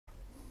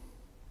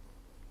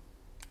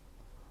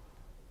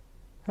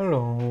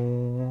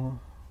Hello.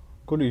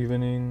 Good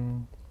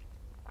evening.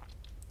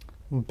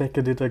 Back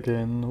at it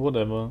again.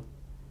 Whatever.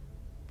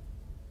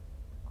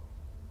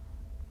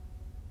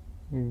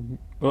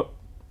 Oh.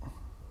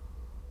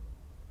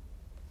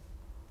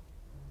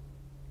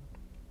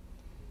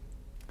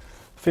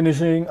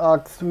 Finishing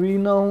Arc 3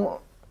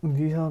 now.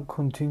 We are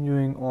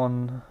continuing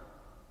on.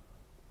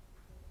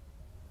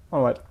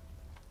 Alright.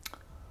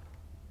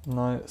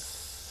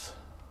 Nice.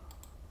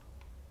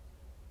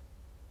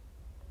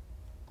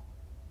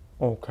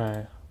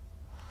 Okay.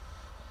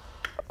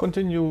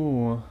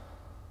 Continue.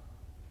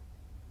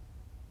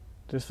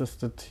 This is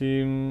the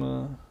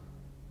team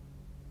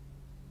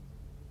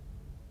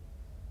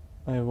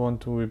I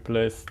want to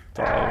replace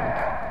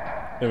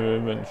dying.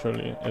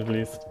 Eventually, at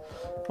least.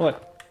 Alright.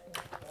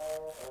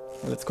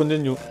 Let's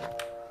continue.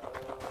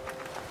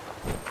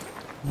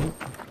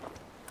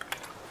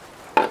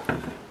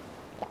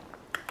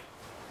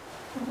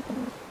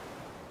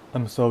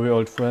 I'm sorry,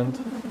 old friend.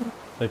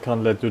 I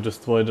can't let you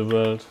destroy the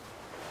world.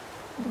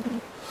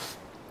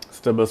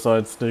 Step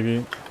aside,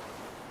 Stiggy.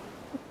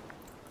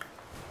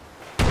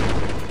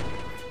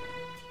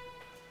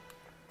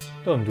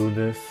 Don't do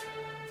this.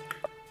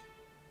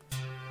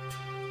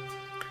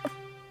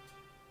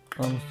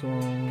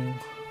 Armstrong.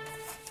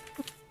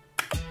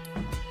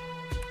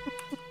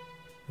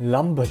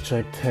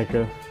 Lumberjack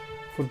tackle.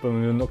 Football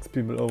when you knocks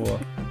people over.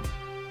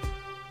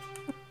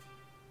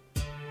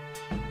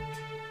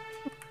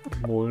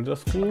 Boulder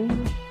screw.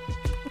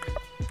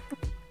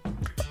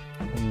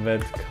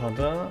 Wet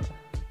cutter.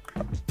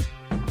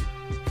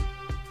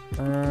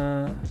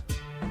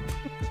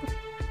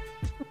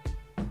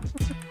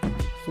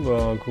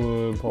 Super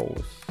cool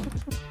pose.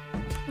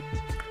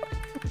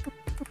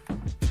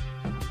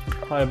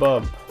 Hype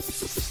up.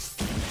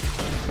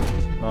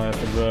 Nice,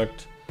 it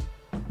worked.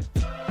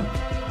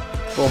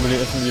 Probably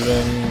isn't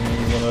even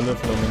gonna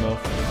live long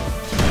enough.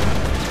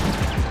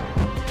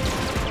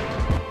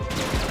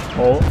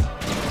 Oh.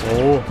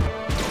 Oh.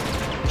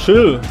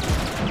 Chill.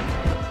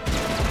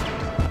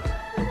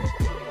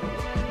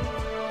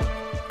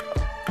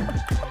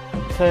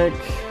 Tag.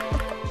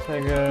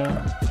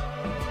 Tagger.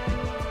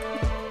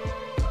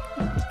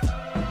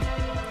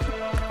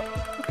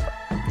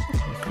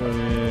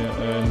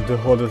 And the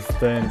hottest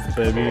stance,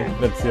 baby.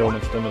 Let's see how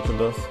much damage it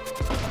does.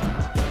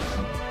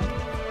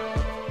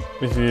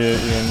 If he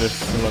even lives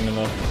long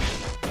enough.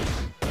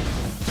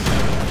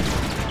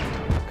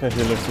 Okay,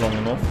 he lives long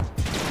enough.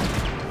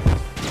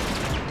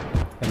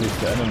 At least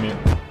the enemy.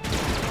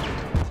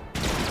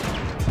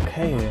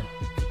 Okay.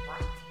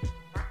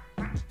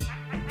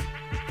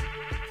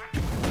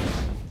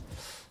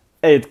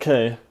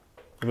 $8K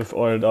with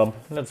oiled up.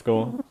 Let's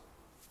go.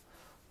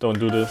 Don't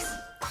do this.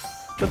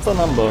 That's a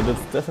number.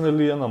 That's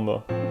definitely a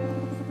number.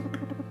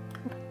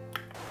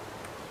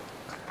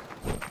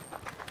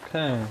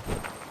 Okay.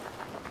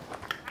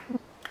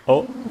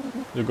 Oh,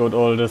 you got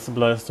all the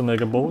supplies to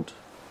make a boat?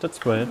 That's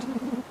great.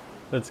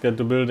 Let's get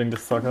to building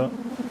this sucker.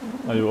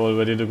 Are you all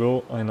ready to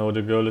go? I know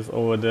the girl is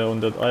over there on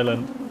that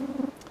island.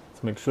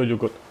 Let's make sure you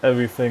got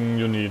everything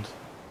you need.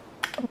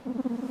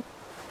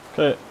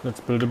 Okay, let's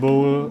build a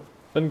boat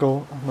and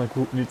go. My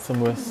group needs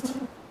some rest.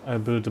 I'll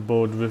build the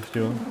boat with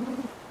you.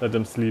 Let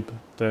them sleep.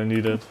 They'll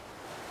need it.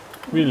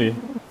 Really?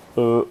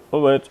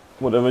 Alright.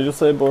 Whatever you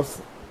say,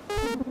 boss.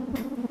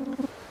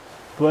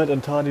 Bright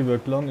and Tardy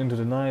worked long into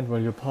the night while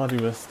your party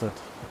rested.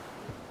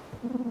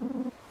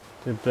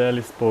 They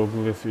barely spoke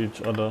with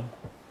each other.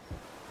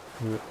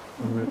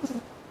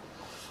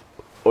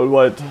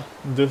 Alright,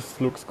 this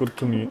looks good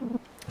to me.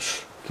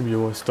 Shh, keep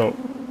your voice down.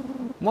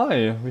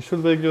 Why? We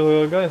should wake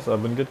your guys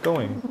up and get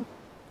going.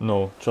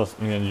 No,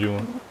 just me and you.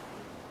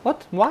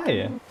 What?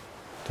 Why?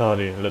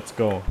 Tardy, let's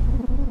go.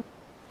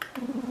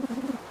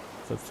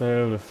 Let's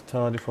sail with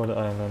Tardy for the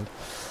island.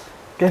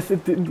 Guess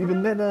it didn't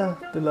even matter,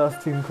 the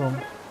last team come.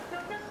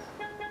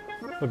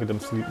 Look at them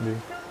sleeping.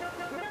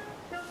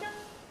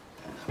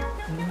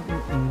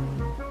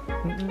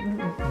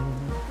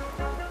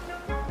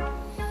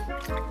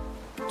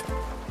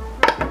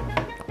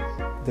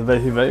 The way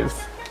he waves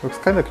looks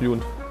kinda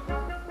cute.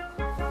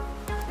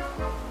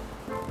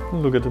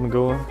 Look at him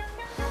go.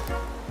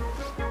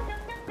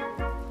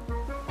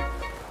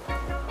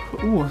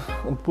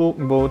 A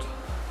broken boat.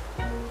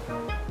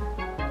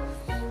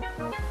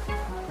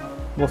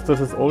 Was that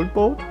his old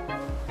boat?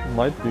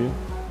 Might be.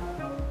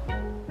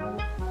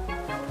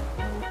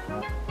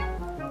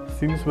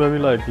 Seems very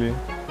likely.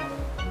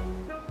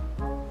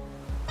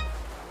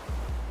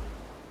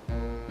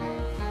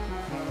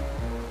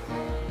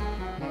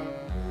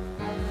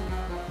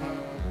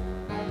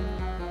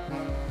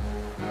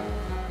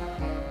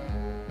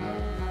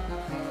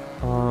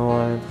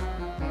 Alright.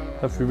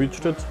 Have we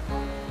reached it?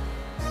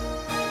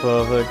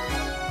 Perfect.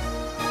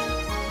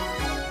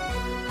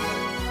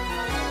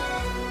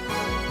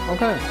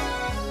 Okay.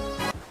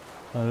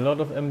 A lot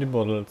of empty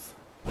bottles.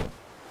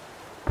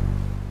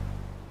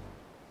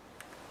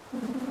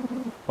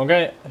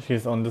 Okay,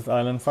 she's on this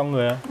island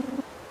somewhere.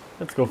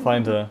 Let's go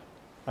find her.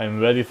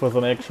 I'm ready for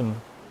some action.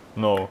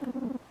 No.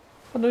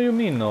 What do you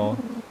mean no?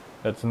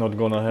 That's not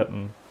gonna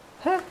happen.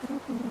 Huh?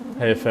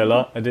 Hey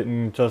fella, I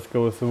didn't just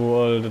go through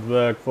all that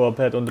work for a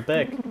pat on the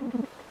back.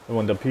 I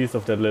want a piece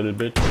of that little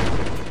bitch.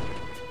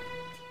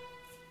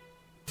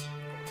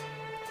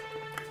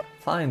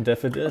 Fine,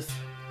 deaf it is.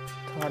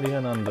 Tadi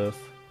Hernandez.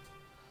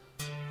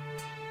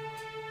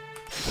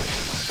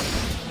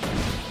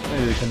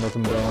 Maybe we can knock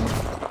him down.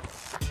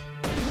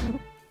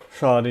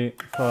 Shadi.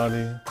 Oh,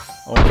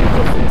 he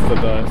just Easter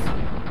dice.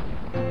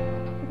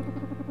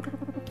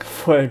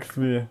 For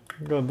XP.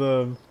 God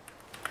damn.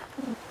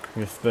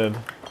 He's dead.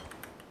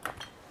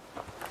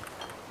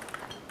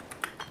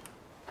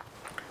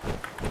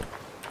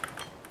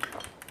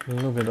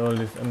 Look at all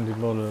these empty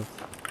bottles.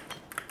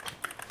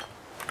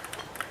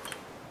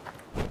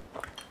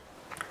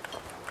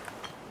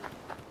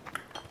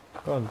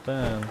 God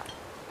damn.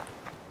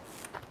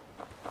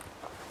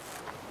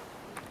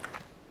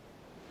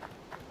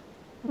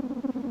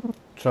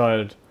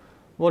 Child,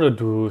 what are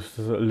those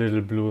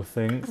little blue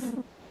things?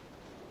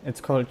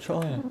 It's called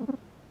joy.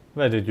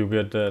 Where did you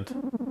get that?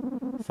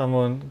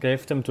 Someone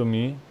gave them to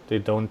me. They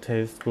don't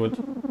taste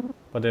good,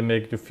 but they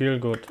make you feel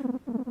good.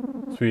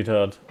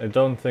 Sweetheart, I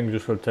don't think you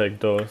should take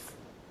those.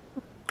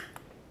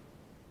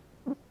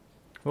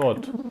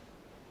 What?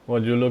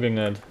 What are you looking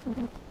at?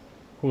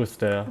 Who's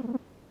there?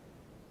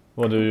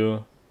 What do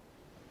you...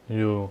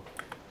 You...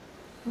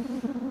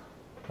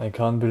 I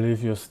can't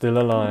believe you're still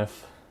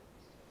alive.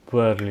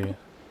 Bradley.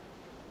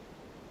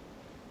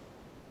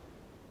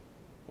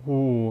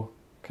 Ooh.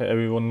 Okay,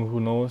 everyone who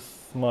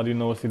knows, Marty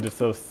knows he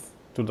deserves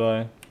to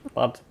die.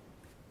 But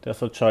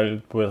there's a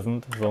child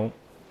present, so...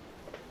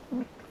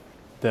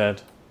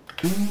 Dead.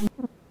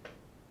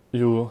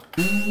 You...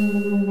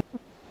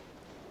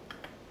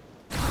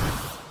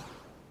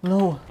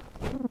 No!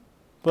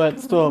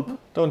 Brad, stop!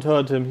 Don't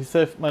hurt him, he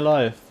saved my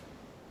life.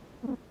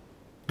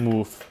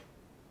 Move.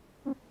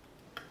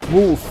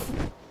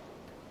 Move!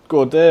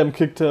 God damn,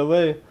 kicked her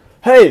away.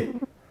 Hey!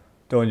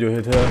 Don't you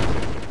hit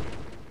her.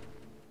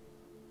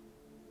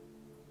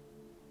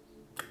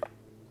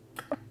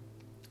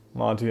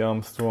 Marty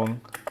Armstrong.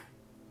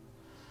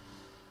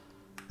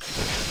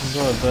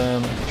 God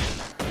damn.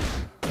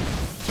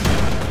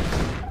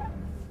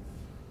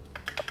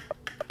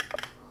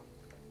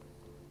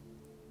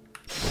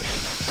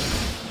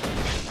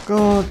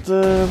 God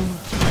damn.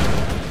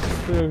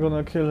 Still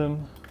gonna kill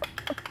him.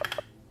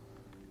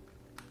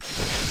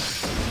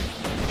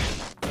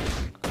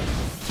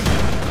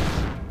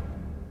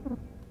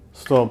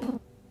 Stop.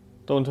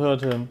 Don't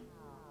hurt him.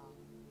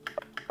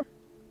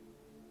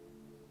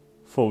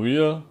 For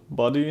real,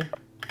 buddy?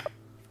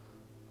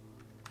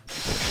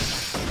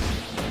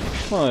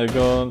 My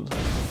god.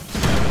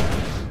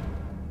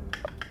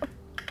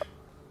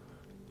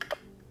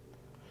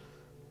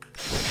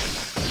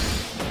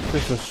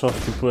 This is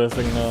just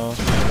depressing now.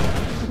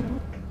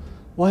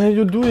 Why are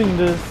you doing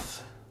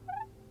this?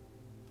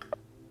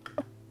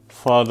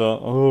 Father,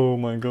 oh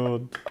my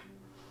god.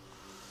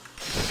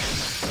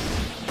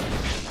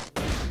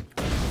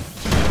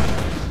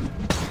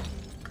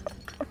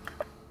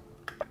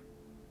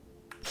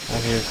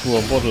 He threw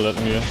a bottle at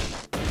me.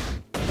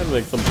 That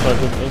makes some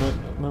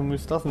childhood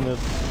memories, doesn't it?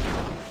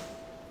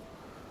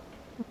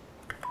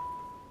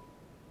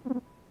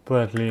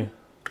 Bradley.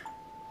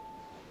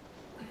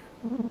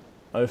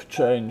 I've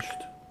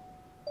changed.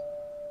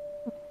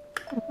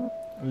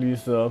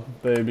 Lisa,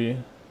 baby.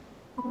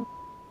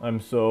 I'm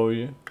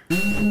sorry.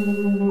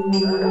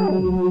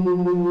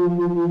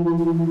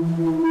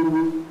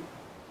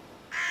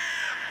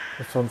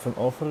 That sounds an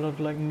awful lot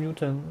like a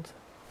mutant.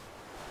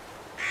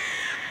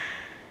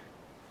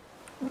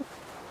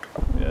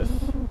 Yes.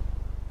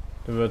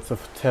 The words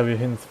of Terry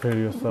Hinz fill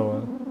your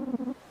soul.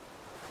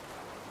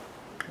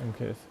 In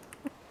case.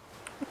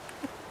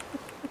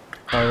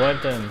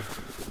 Alright then.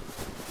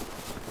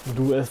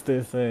 Do as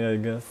they say, I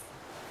guess.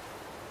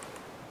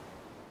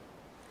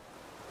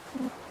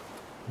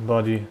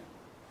 Body.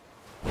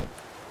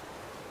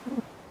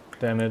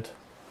 Damn it.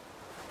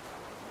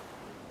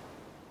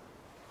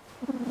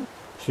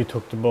 She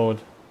took the boat.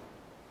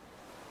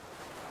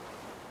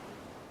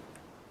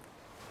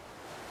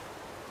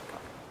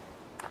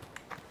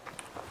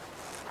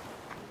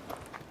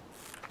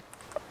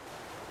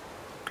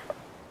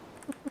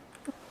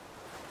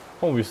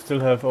 Oh, we still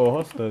have our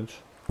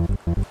hostage.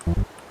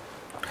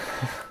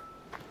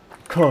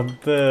 God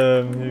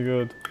damn, he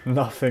got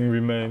nothing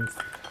remains.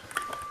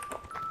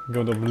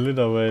 Got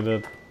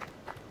obliterated.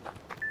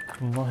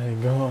 My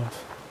god.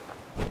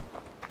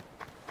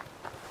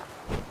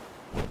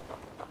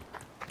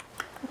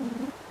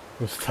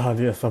 We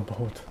study as a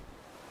boat.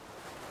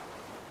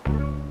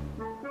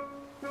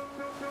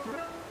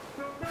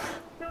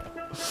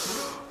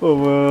 Oh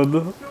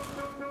man.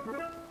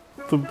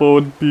 The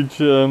boat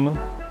BGM.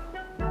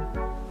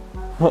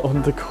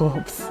 On the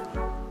corpse.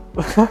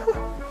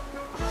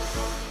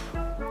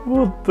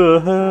 What the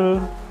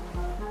hell?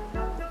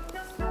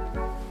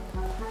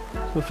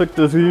 The fact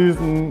that he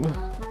even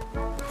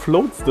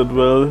floats that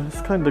well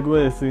is kinda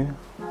crazy.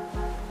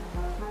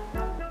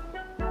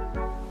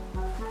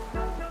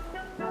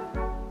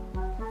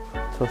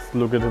 Just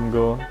look at him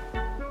go.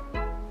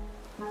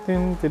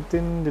 Din din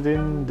din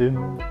din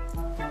din.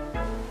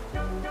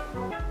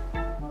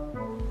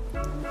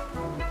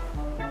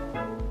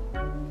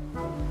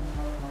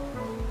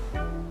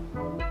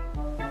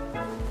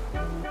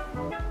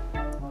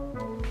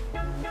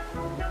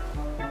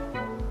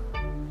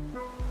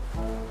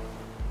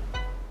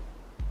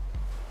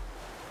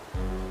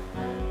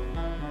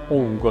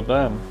 Oh,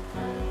 goddamn.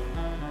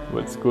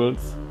 Red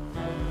skulls.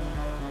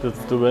 That's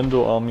the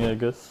Vendo army, I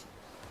guess.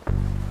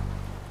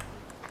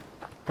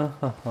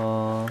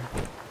 Hahaha.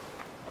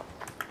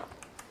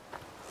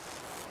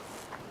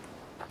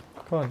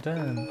 God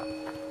damn.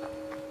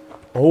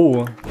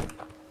 Oh!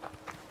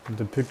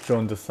 The picture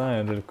on the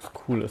side looks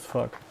cool as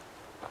fuck.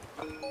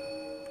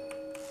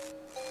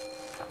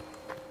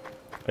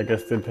 I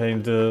guess they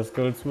paint the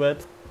skulls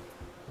red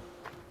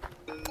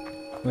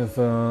with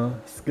a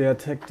scare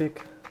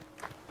tactic.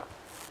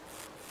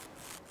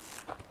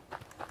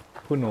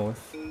 Who knows?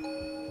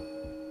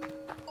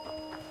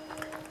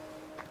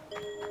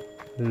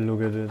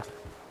 Look at it.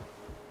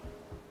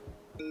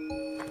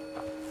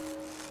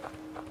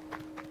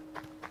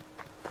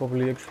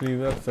 Probably actually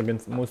works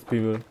against most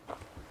people.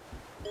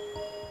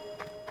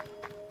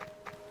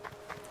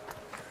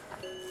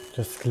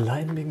 Just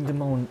climbing the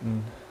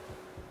mountain.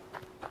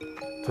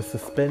 The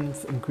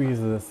suspense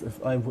increases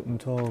if I wouldn't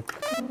talk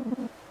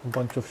a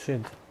bunch of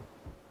shit.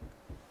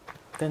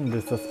 Then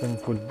the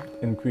suspense would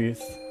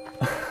increase.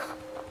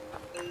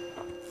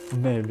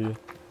 Maybe.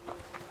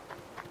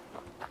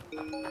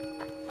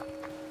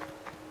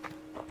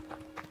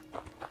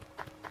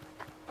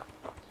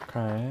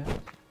 Okay.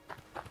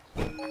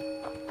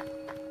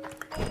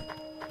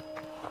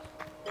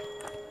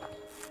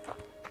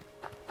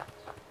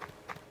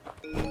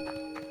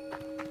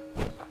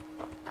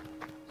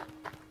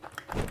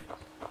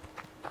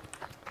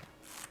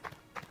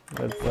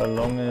 That's the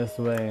longest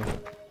way.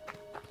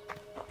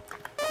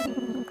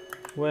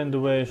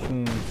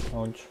 Ventilation.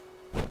 Ouch.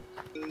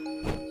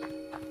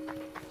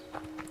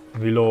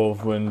 We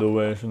love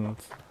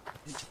ventilations.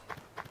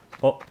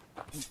 Oh.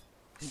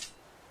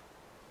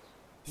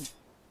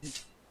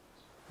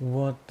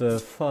 What the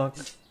fuck?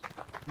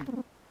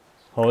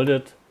 Hold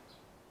it.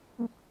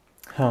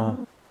 Ha.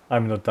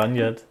 I'm not done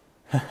yet.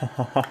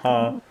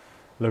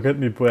 Look at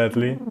me,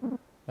 Bradley.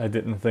 I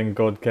didn't think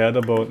God cared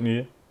about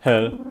me.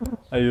 Hell,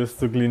 I used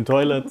to clean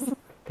toilets,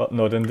 but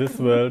not in this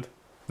world.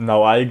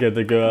 Now I get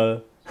a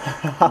girl.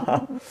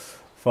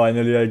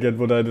 Finally I get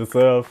what I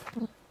deserve.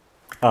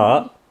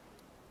 Ah,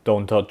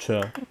 don't touch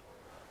her.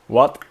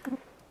 What?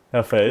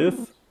 Her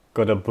face?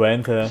 Got a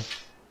brand hair.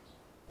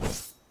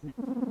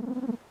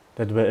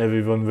 That way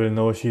everyone will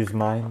know she's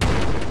mine.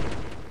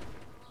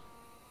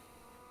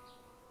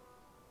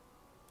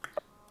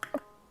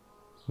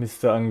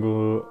 Mr.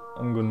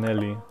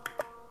 Angonelli.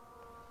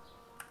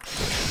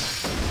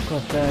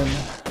 God damn.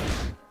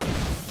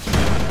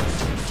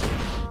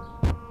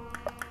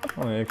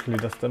 Oh, he actually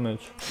does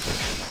damage.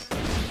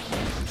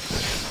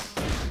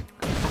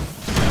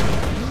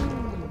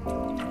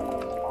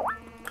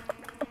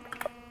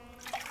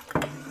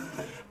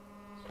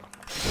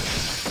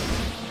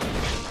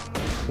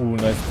 Ooh,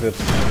 nice crit.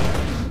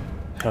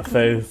 Her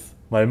face.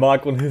 My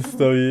mark on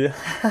history.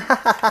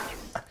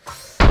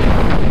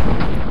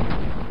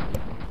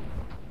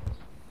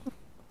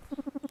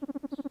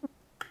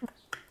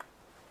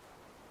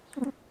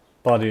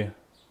 Buddy.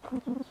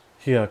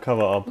 Here,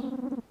 cover up.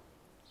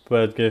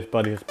 Brad gave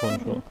Buddy his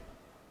poncho.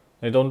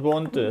 I don't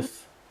want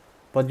this.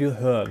 But you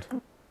hurt.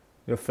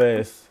 Your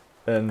face.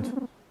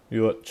 And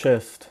your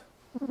chest.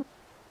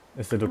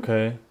 Is it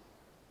okay?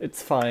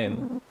 It's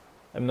fine.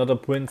 I'm not a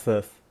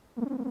princess.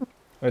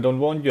 I don't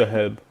want your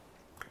help.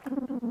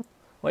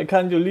 Why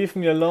can't you leave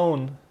me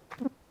alone?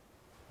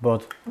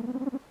 But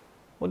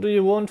what do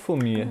you want from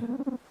me?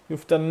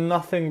 You've done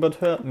nothing but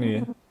hurt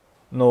me.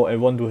 No, I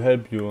want to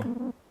help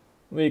you.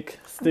 Weak,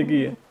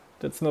 sticky,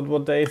 that's not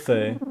what they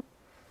say.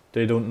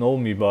 They don't know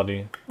me,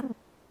 buddy.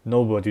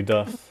 Nobody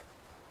does.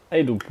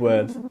 I do,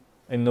 Brad.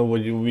 I know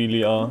what you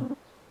really are.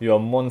 You're a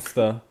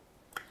monster.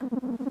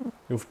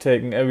 You've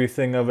taken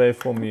everything away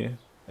from me.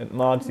 And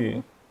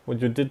Marty, what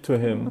you did to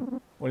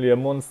him. Only a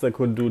monster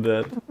could do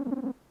that.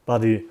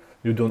 Buddy,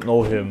 you don't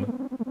know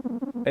him.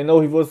 I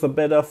know he was a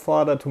better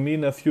father to me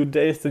in a few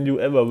days than you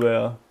ever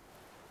were.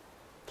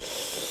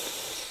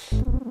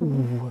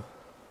 Ooh.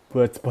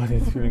 Brad's body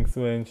is feeling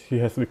strange. He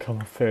has become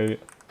a fairy.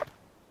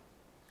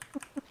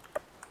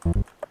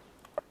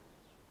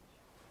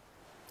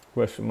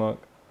 Question mark.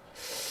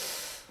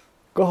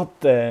 God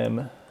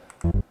damn.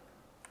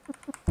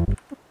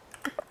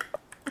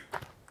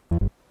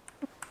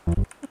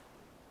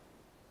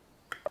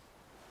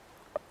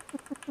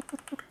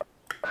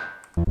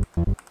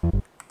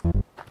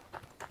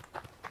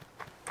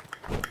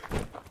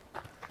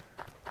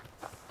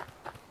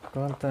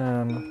 God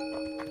damn.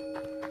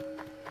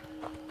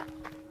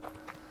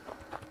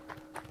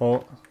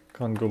 Oh,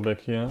 can't go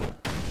back here.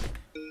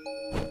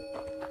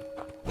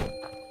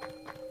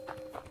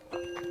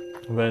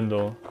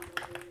 Window.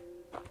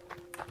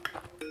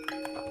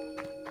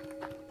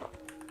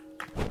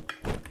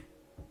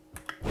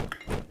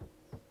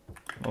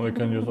 Oh, we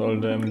can use all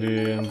the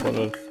MD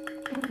bullets.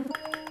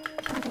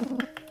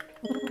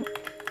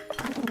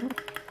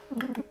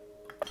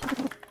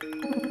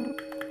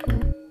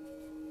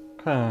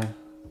 Okay.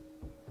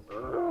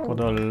 Got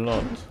a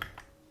lot.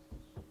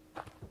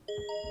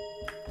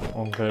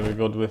 Okay, we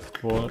got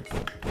withdrawals.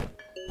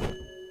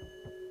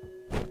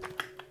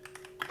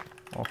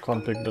 Oh,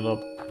 can't pick that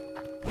up.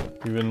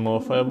 Even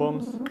more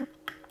firebombs.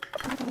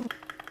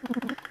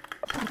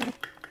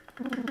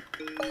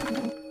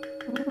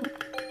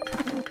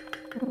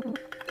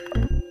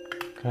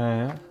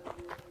 Okay.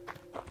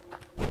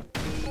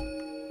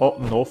 Oh,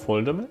 no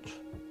fall damage?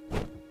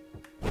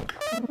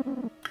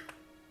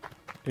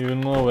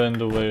 Even more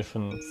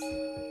renovations.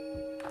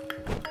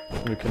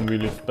 We can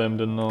really spam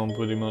the now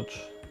pretty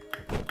much.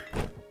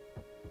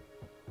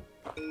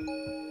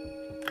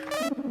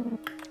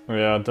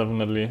 Yeah,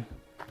 definitely.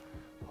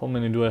 How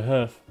many do I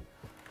have?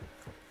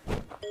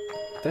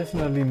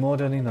 Definitely more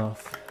than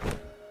enough.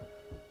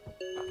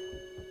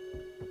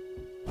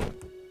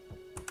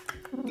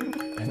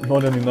 And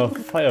more than enough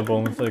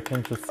firebombs, I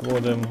can just throw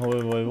them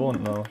however I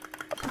want now.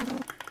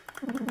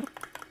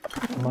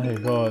 My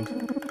god.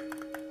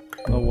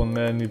 No one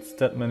man needs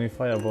that many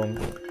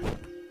firebombs.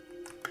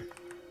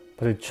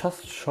 But it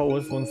just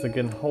shows once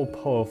again how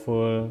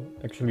powerful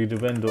actually the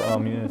Vendo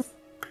army is.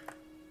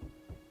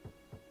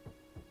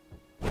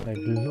 Like,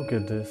 look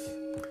at this.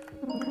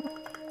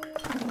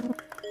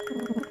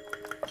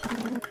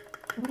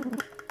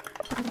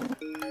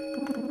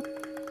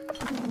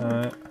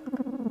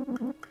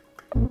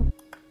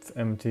 It's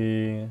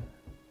empty.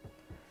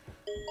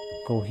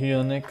 Go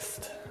here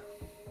next.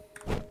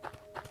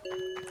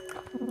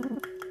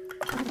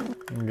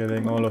 I'm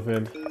getting all of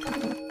it.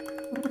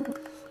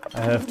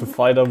 I have to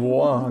fight a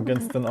war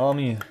against an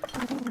army.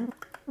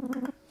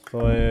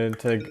 So I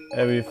take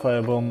every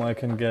firebomb I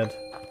can get.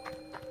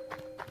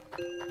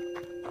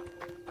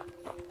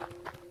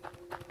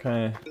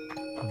 Okay,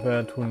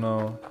 where to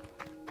now?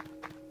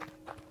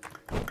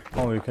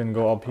 Oh, we can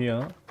go up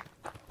here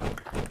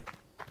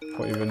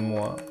for even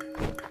more.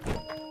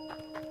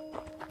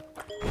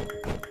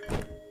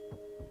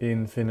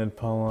 Infinite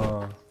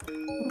power.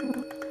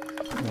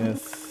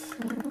 Yes.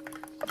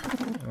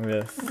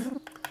 Yes.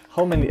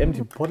 How many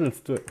empty bottles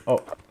do I... Oh,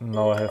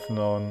 now I have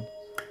none.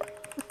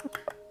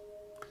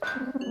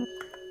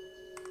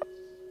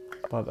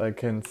 But I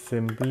can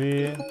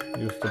simply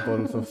use the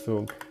bottles of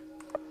soup.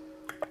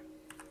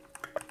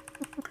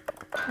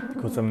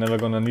 Because I'm never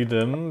gonna need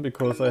them,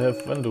 because I have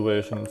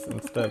renovations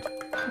instead.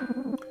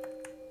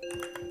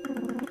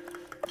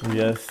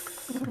 Yes,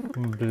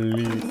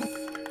 please.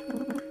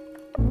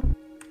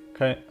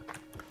 Okay.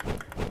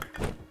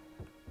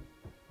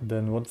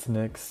 Then what's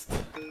next?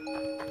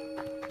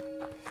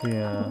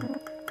 Here.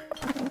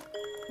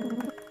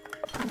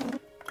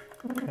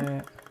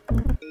 Okay.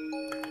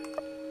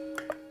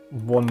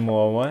 One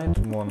more, right?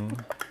 One.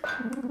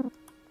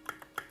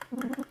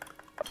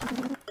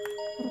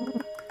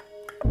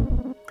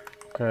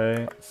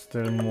 Okay,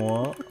 still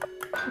more.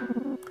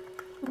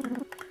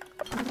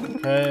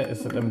 Okay,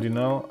 is it empty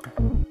now?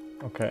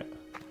 Okay.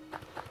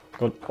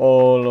 Got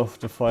all of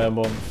the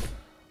firebombs.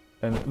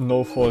 And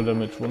no fall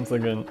damage once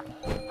again.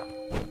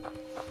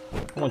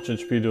 How much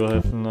HP do I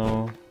have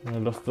now? I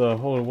lost the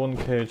whole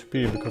 1k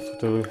HP because of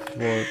the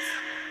walls.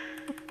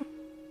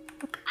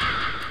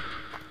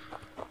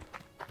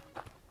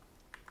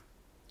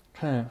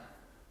 Okay.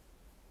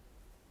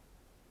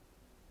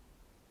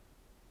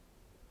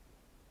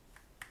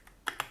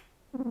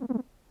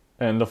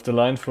 End of the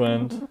line,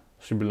 friend.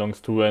 She belongs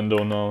to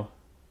Rando now.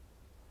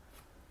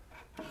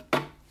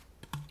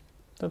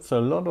 That's a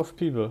lot of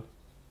people.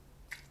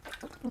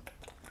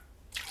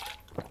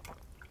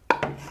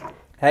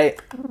 Hey!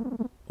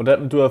 What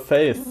happened to her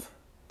face?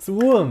 It's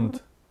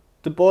ruined!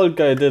 The bald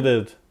guy did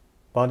it!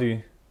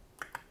 Buddy.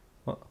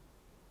 Oh.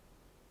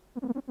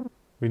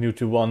 We need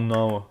to run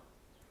now.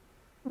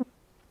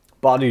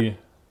 Buddy!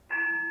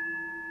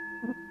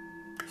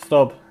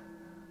 Stop!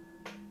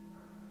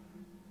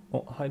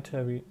 Oh, hi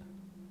Terry.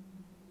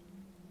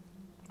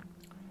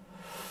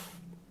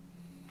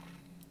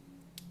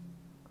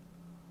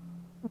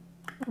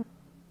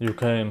 You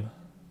came.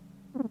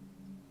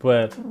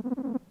 Brad,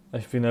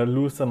 I've been a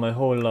loser my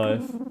whole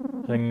life.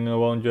 Hanging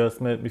around you has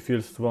made me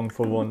feel strong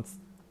for once.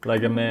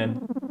 Like a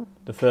man.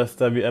 The first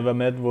day we ever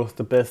met was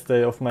the best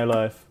day of my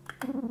life.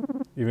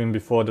 Even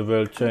before the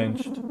world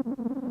changed.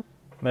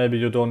 Maybe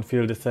you don't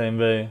feel the same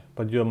way,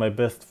 but you're my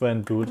best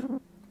friend,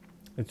 dude.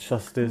 It's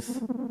just this.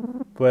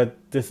 Brad,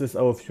 this is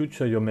our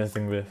future you're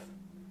messing with.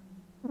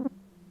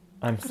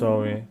 I'm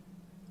sorry.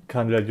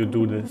 Can't let you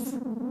do this.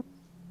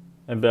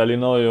 I barely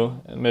know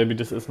you, and maybe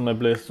this isn't my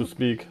place to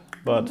speak,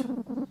 but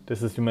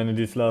this is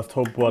humanity's last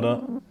hope,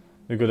 brother.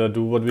 We gotta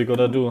do what we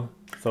gotta do.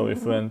 Sorry,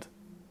 friend.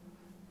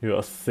 You're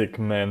a sick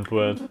man,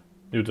 Brad.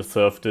 You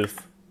deserve this.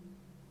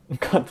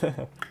 God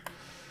damn.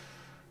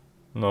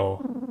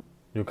 No,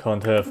 you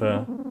can't have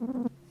her.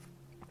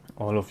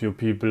 All of you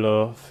people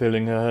are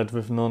filling her head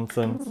with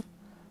nonsense,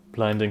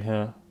 blinding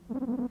her.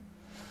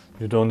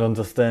 You don't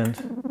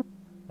understand.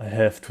 I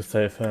have to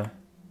save her.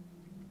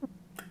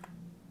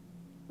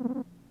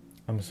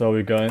 I'm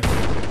sorry, guys.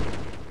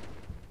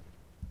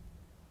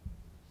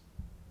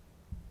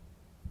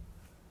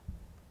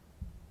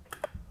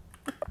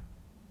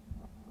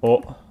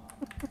 Oh.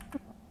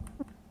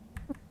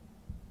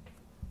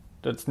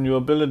 That's new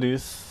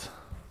abilities.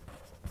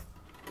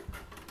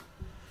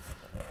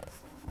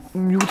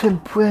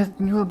 Mutant Brad,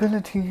 new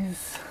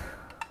abilities.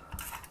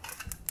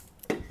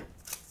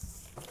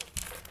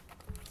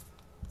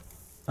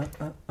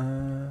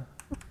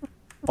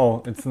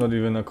 Oh, it's not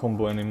even a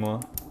combo anymore.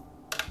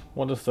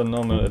 What is the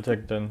normal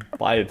attack then?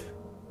 Bite.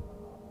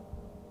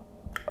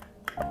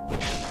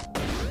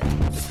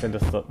 Okay,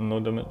 that's not no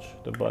damage,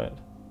 the bite.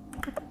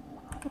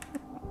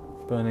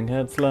 Burning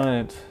head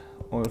slide.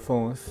 All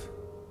foes.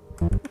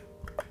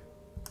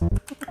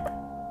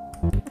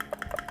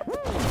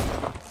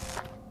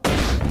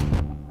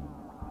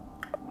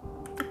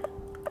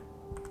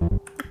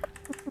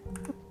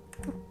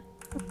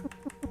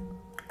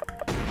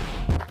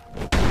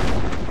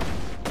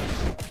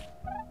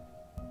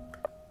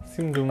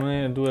 Seem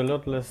to do a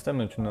lot less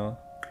damage now.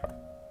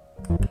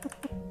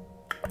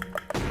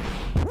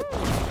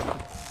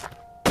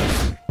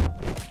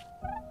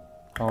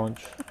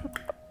 Ouch.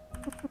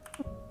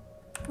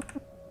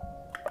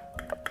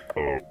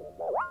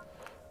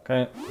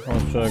 Okay,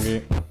 how's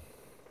Jerky?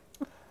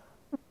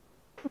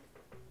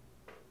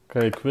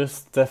 Okay,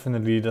 Quiz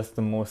definitely does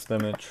the most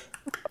damage.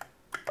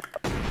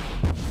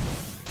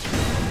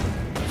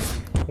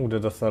 Oh,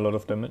 that does a lot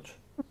of damage.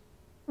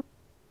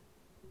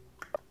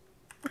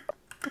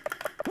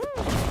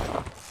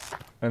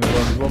 And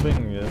one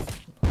dropping? Yes,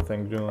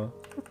 thank you.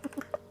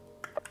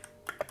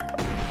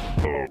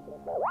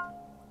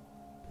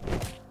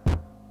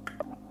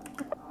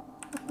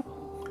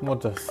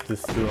 What does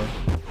this do?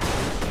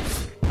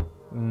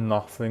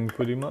 Nothing,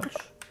 pretty much.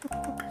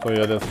 So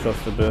yeah, that's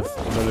just the best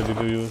ability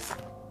to use.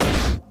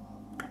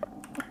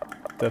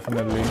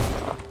 Definitely.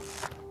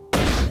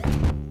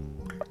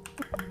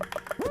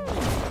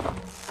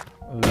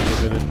 Look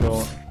at it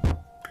go.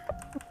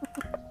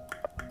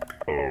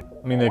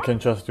 I mean, I can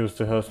just use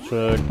the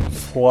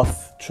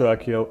horse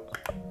jerk here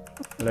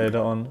later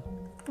on.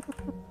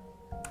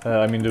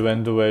 I mean, the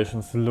wind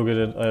durations. Look at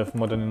it, I have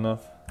more than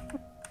enough.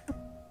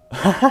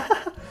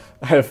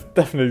 I have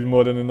definitely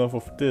more than enough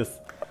of this.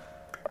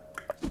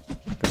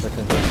 Because I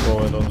can just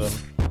throw it on them.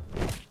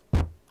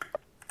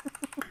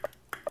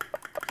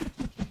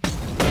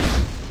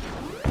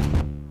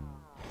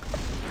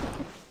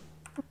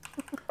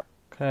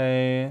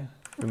 Okay,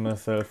 give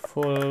myself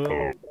full.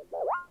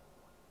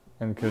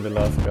 And kill the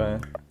last guy.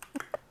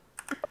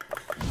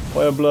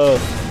 Fire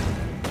blast!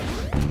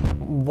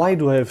 Why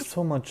do I have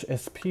so much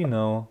SP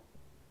now?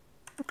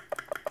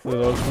 Is it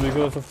also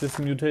because of this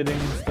mutating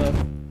stuff?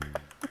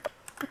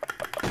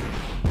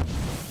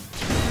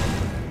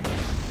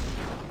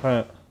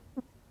 Alright.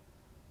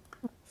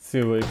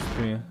 0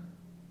 XP.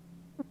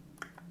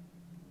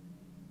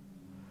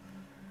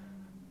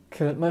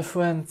 Killed my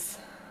friends.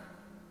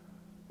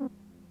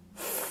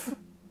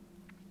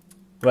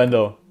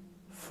 Rando.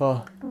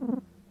 For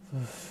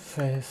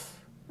face.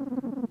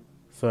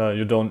 Sir,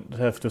 you don't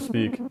have to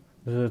speak.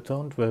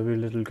 Don't worry,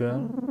 little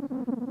girl.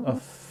 A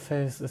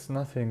face is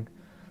nothing.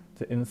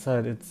 The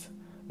inside,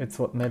 it's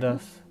what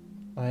matters.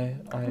 I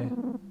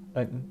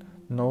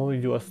know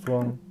you are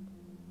strong.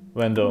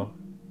 Rando.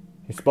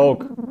 He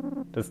spoke.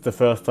 That's the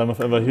first time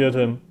I've ever heard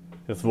him.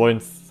 His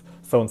voice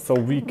sounds so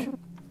weak.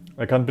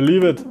 I can't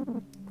believe it.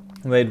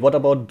 Wait, what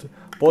about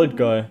Bald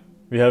Guy?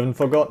 We haven't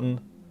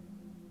forgotten.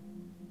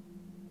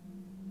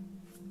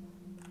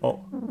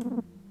 Oh.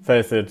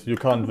 Face it, you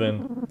can't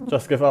win.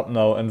 Just give up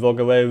now and walk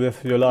away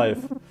with your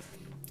life.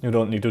 You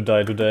don't need to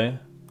die today.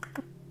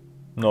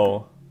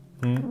 No.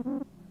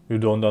 You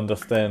don't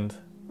understand.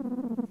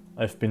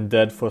 I've been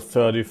dead for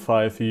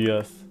 35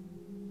 years.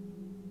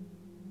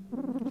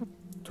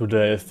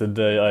 Today is the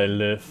day I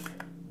live.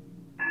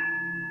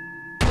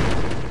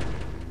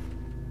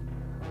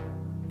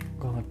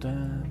 God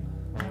damn.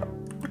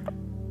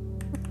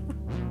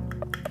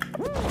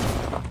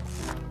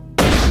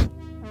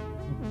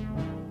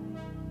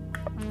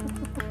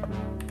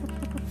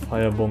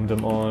 Firebomb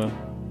them all.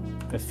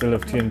 I still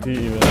have TNT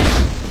even.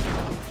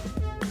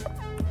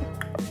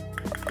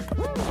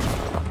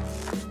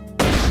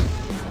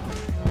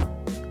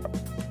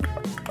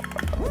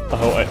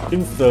 Oh, I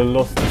insta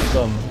lost the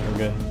stun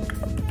again.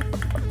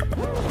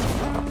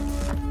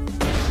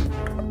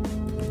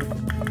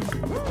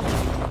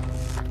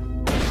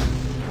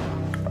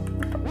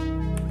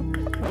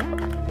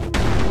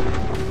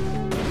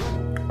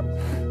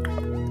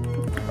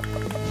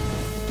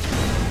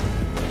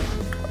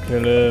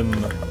 Kill him.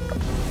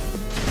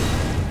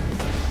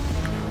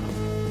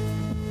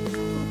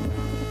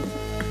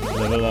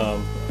 Level up.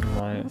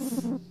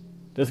 Nice.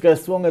 This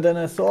guy's stronger than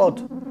I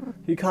thought.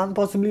 He can't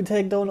possibly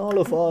take down all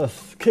of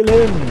us. Kill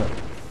him!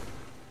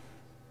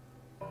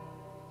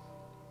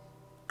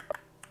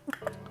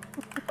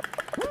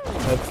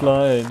 Let's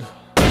slide.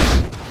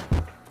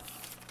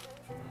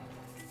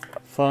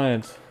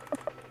 Fight.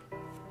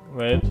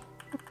 Wait.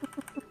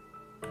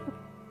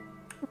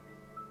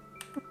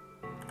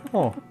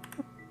 Oh.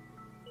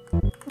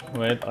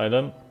 Wait,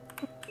 item.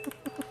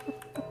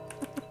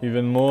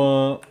 Even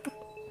more.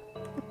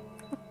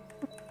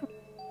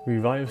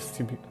 Revives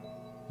TP.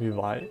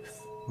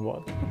 Revives?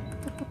 What?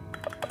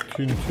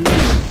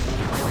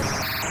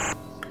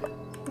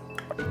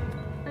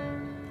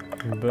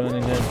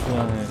 Burning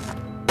headline.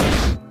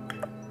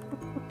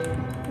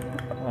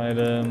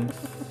 Items.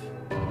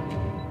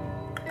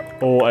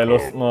 Oh, I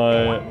lost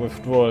my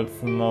withdrawals.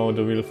 Now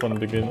the real fun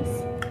begins.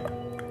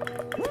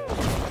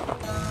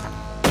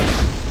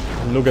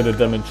 Look at the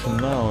damage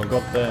now,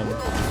 goddamn.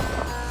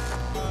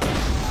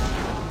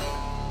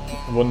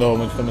 I wonder how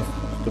much damage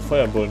the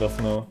fireball does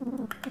now.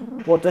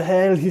 What the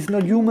hell? He's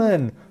not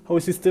human! How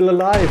is he still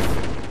alive?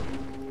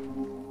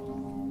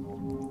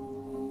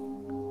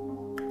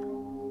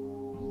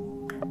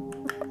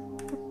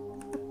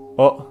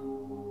 Oh.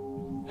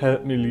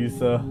 Help me,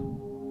 Lisa.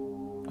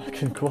 I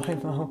can cry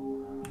now.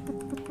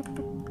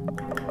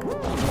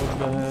 What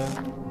the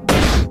hell?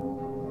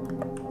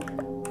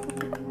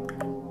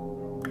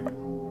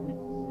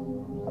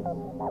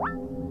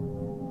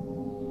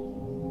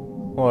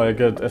 Oh, I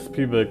get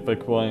SP back by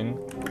crying.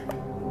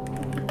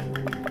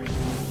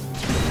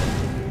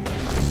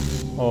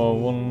 Oh,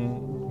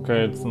 one...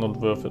 Okay, it's not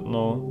worth it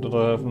now that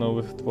I have no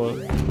withdrawal.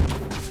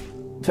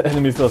 The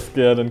enemies are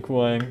scared and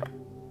crying.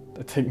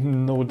 They take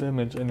no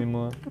damage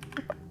anymore.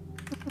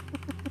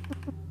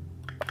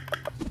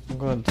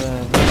 God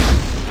damn.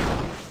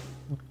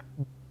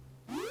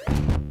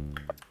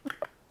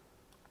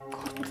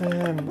 God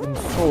damn, I'm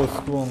so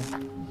strong.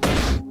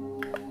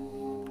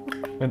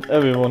 And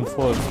everyone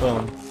falls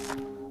down.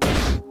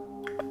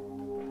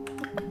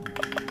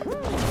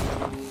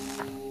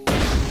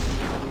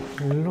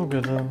 Look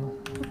at them.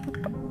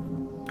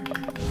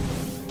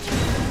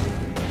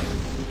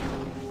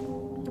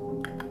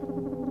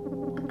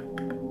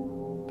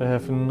 They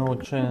have no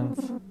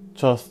chance.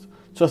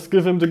 Just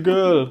give him the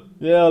girl.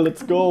 Yeah,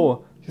 let's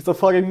go. He's a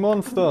fucking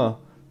monster.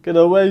 Get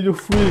away, you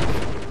freak.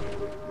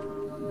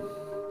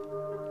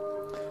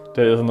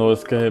 There is no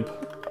escape.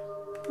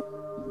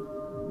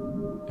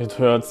 It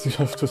hurts, you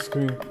have to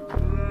scream.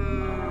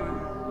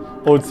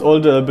 Oh, it's all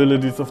the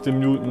abilities of the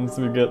mutants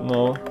we get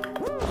now.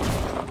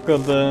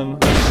 God damn.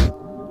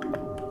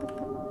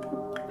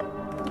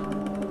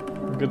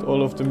 We get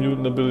all of the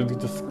mutant ability,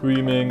 the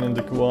screaming and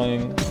the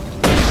crying.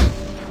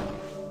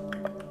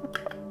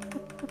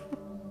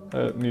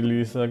 Help me,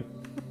 Lisa.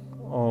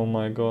 Oh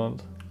my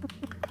god.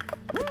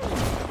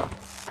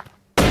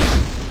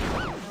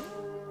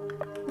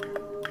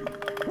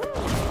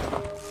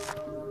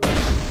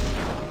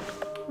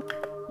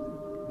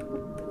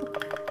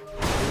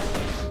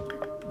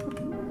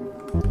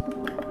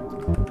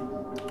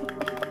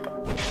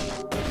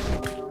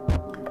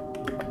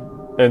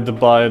 And the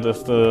bite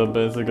is the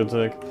basic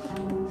attack.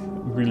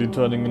 Really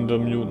turning into a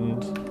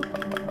mutant.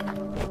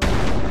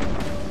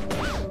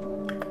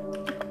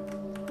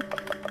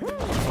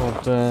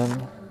 Oh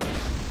damn.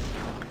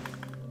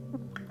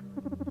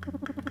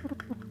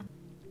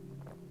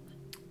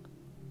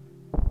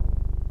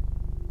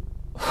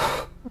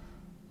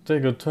 They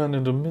got turned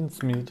into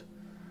mincemeat.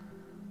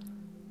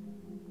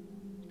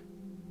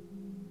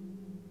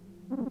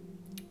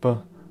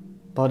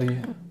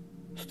 Buddy,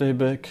 stay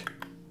back.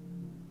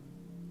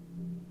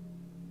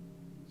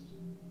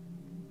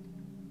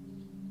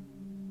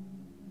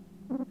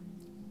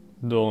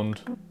 Don't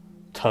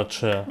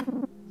touch her.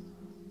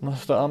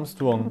 Master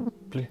Armstrong,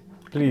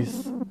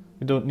 please,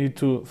 we don't need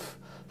to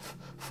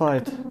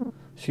fight.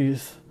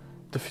 She's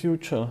the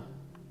future.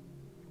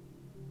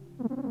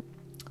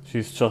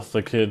 She's just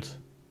a kid.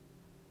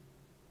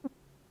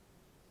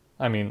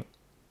 I mean,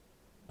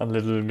 a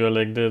little girl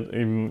like that,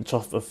 even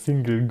just a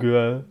single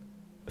girl,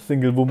 a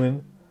single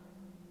woman,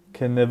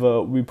 can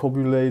never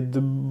repopulate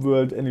the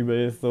world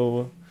anyway,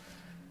 so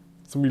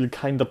it's really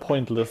kinda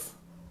pointless,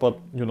 but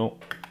you know.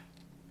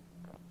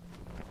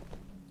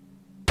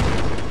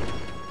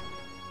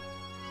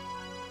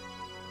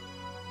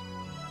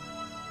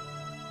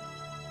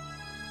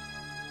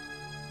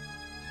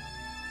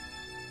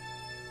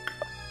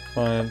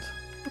 Fine.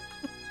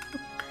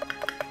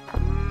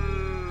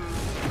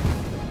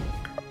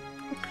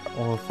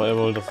 Oh,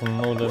 fireball does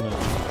no damage.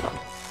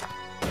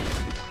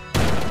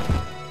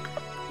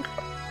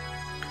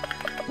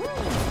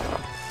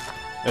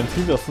 And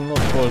he does not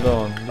fall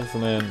down. This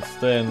man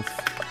stands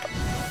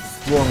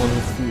strong on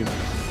his feet.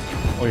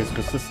 Oh, he's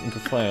resistant to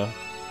fire.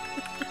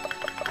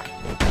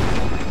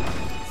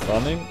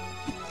 Stunning?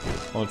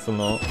 Also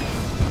no.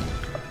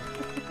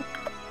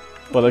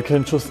 But I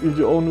can't just eat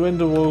your own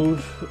random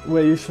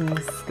rations.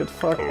 Get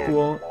fucked,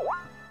 bro.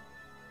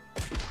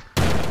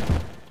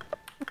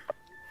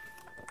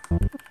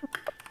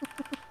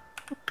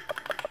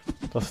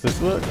 Does this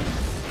work?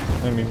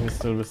 I mean, he's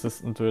still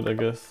resistant to it, I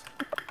guess.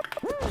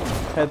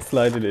 Head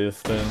slide it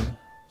is, then.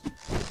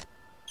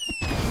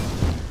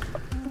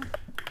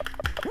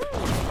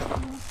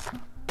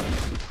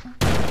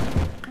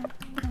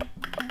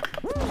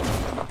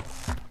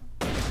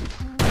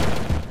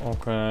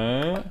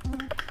 Okay.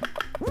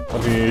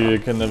 But he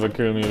can never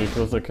kill me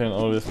because I can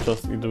always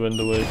just eat the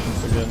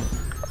renovations again.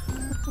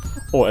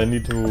 Oh, I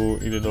need to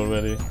eat it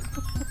already.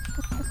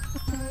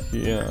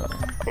 Here.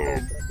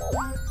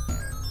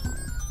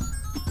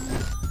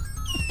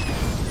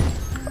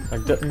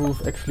 Like that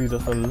move actually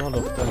does a lot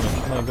of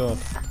damage, my god.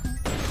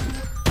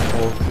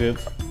 Oh shit.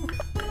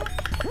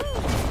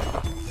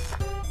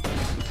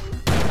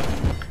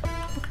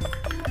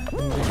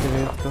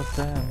 God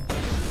damn.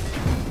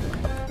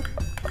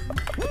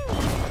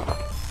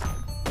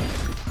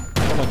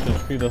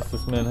 HP does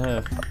this man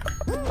have?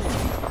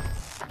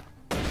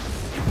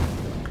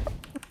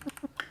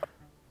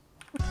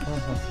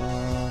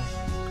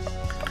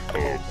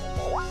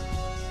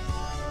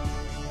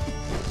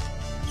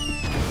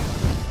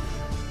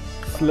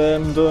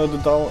 Slam the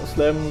down,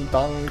 slam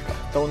dunk,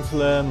 down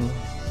slam.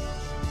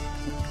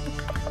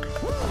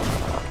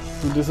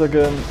 Do this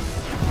again.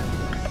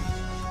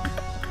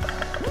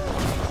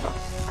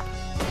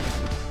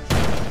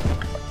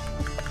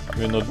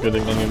 We're not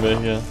getting anywhere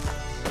here.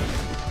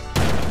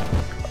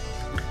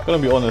 Gonna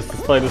be honest,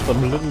 this fight is a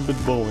little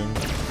bit boring.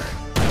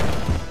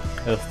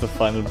 As the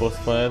final boss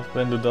fight,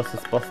 Vendo does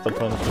his buster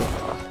punches.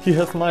 He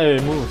has my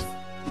moves.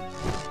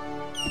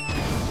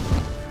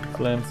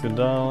 Slams you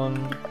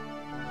down.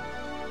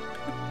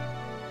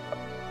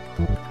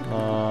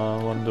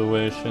 One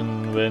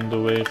duration,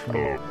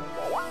 Vendoation.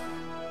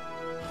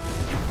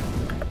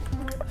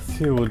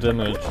 0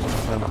 damage.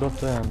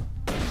 Goddamn.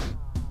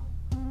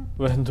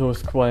 Vendo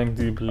is crying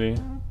deeply.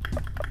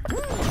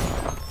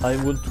 I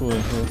would too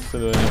in his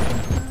situation.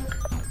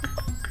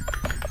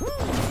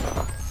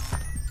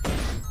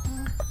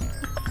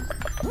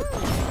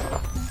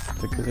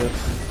 The crit.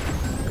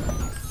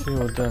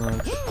 0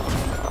 damage.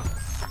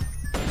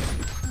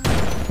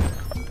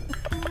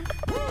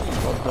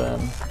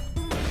 Goddamn.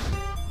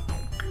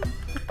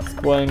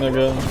 Squaring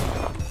again.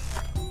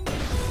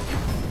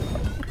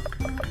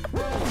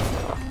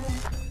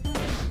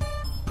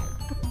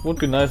 Would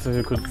be nice if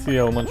you could see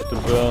how much the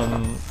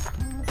burn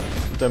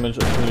damage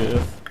actually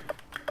is.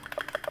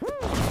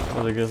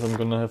 But I guess I'm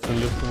gonna have to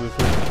live with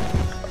it.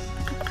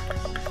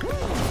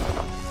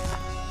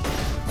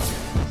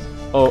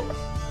 Oh!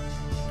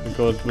 He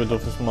got rid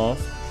of his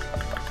mask.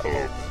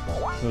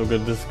 Look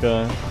at this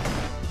guy.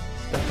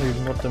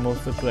 Definitely not the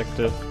most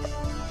attractive.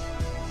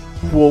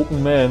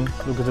 Broken Man.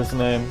 Look at his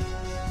name.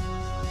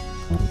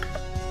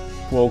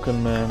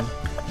 Broken Man.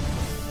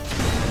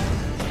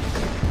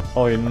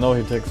 Oh, now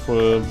he takes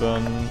full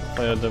burn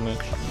fire damage.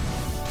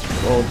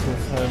 Oh, to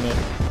his helmet.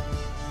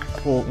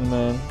 Broken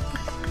Man.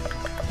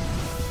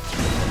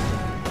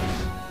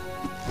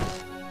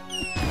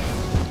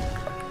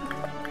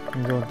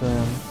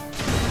 Goddamn.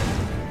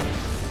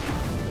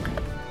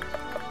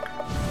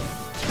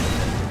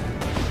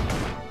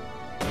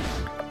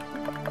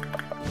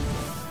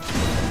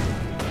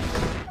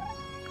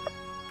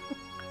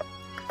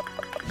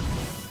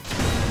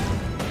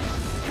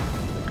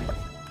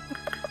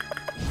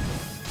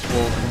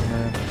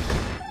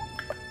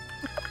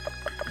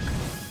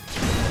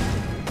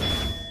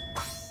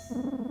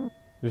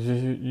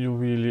 You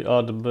really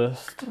are the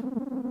best.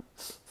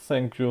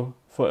 Thank you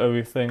for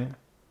everything.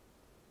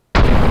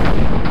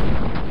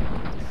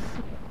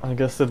 I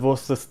guess that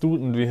was the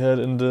student we had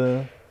in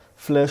the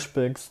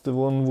flashbacks, the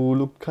one who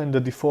looked kinda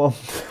deformed.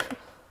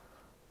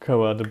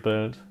 Karate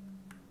belt.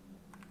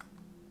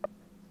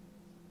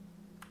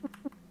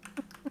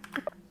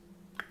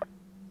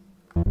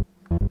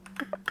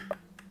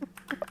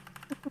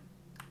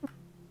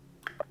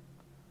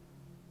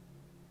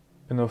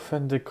 An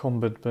authentic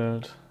combat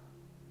belt.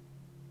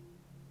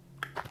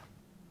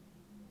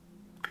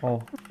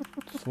 Oh,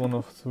 it's one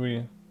of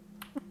 3.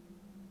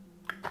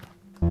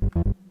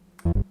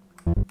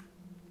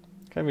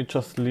 Can we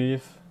just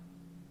leave?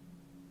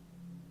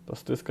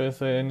 Does this guy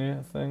say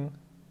anything?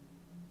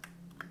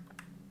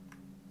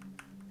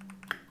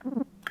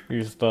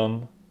 He's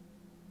done.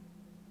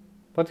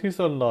 But he's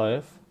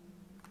alive.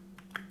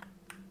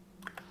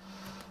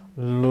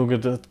 Look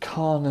at that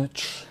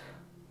carnage.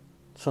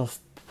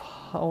 Just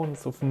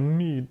pounds of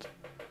meat.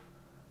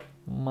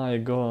 My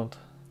god.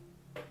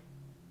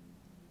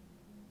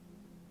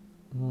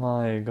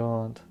 My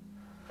god.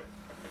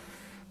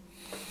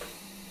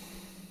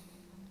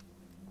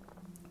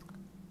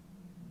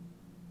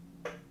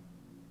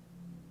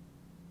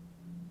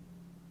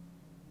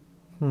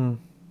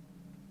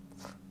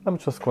 I'm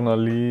just gonna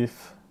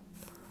leave.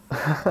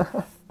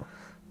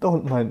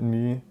 Don't mind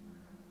me.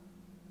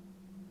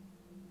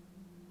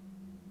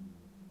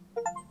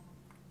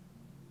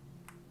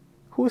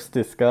 Who's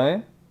this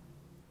guy?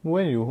 Who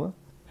are you?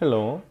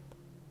 Hello?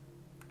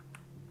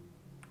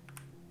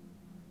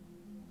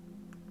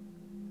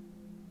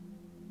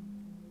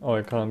 Oh,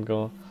 I can't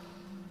go.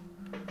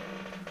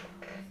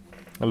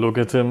 Look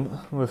at him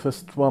with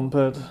his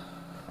trumpet.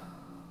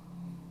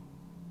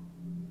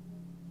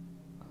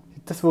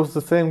 This was the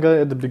same guy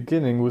at the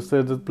beginning who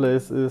said the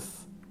place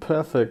is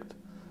perfect.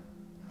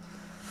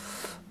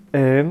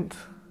 And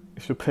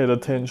if you paid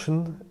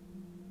attention,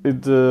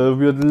 in the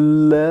weird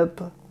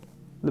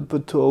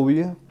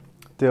laboratory,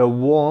 there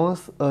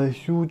was a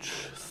huge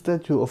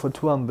statue of a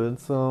trumpet,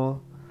 so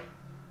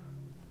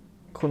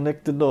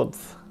connect the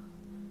dots.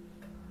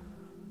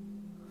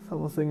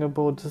 Something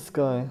about this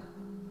guy.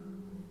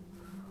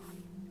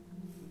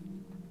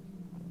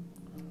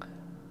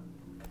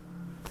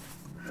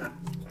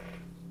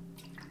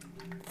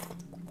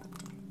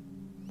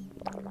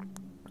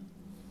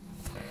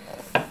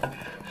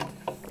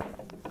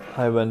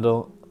 Hi,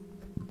 Wendell.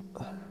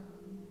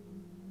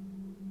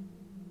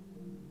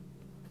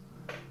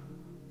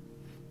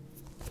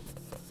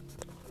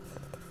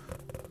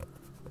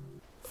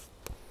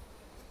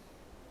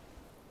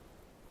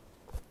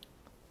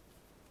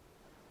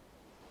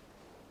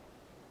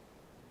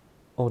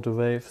 All the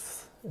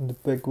waves in the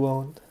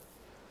background.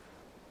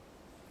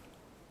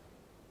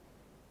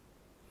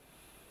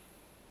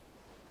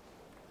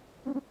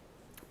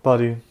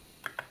 Buddy,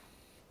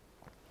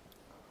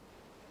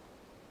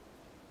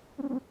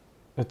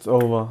 it's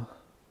over.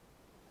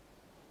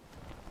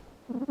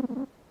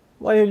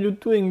 Why are you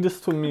doing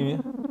this to me?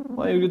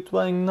 Why are you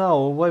trying now?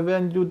 Why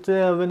weren't you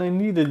there when I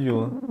needed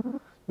you?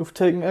 You've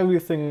taken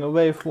everything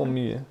away from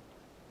me.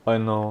 I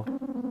know.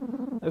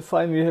 I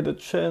finally had a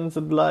chance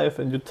at life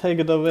and you take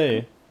it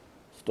away.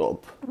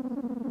 Stop.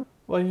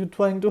 Why are you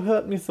trying to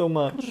hurt me so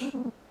much?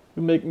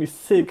 You make me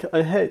sick.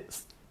 I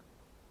hate...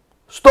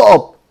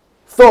 Stop!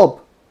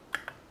 Stop!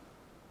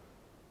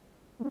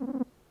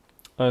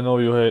 I know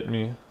you hate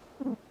me.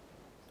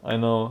 I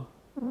know.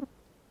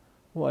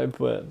 Why,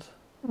 Brad?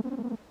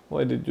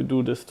 Why did you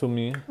do this to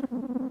me?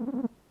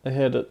 I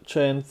had a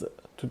chance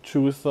to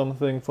choose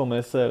something for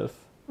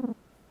myself.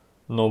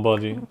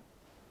 Nobody.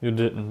 You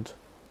didn't.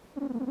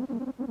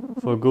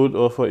 For good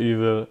or for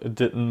evil, it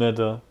didn't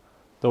matter.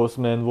 Those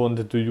men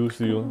wanted to use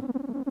you.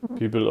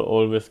 People are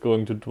always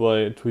going to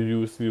try to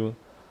use you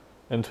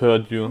and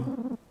hurt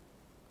you.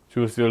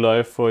 Choose your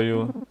life for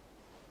you.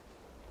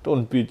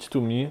 Don't preach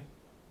to me.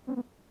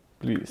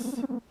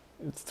 Please.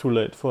 It's too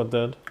late for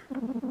that.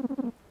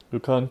 You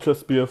can't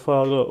just be a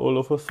father all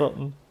of a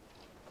sudden.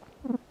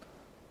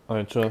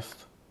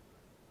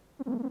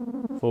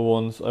 For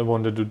once, I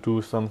wanted to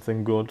do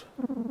something good.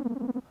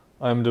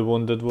 I'm the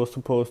one that was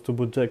supposed to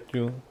protect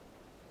you.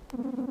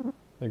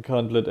 I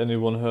can't let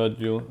anyone hurt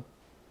you.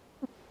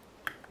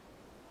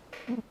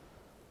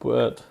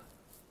 Brad,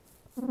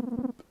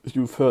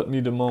 you've hurt me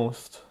the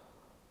most.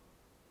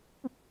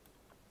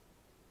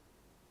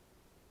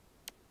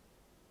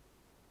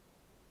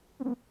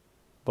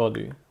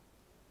 Buddy,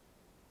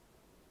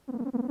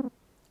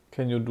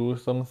 can you do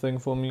something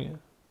for me?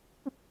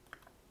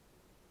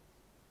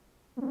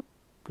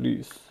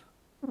 Please.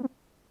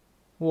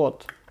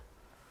 What?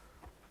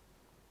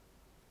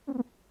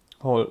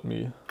 Hold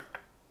me.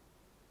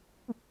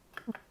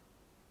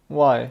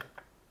 Why?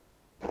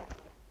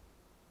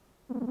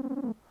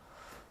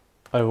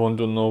 I want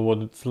to know what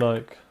it's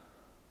like.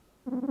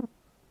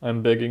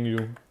 I'm begging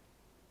you.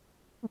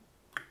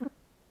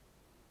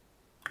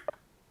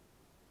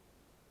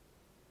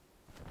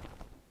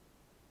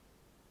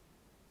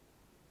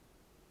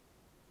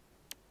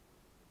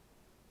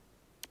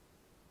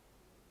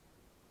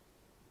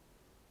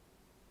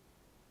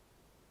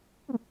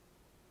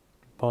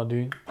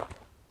 Buddy?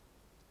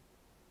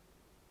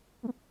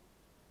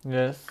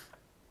 Yes?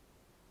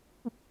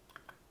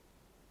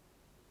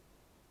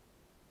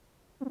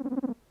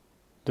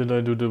 Did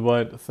I do the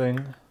right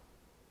thing?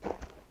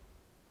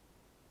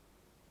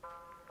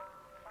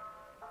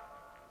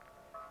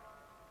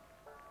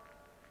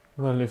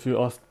 Well, if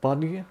you ask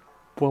Buddy,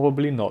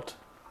 probably not.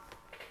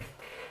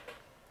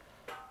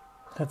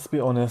 Let's be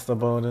honest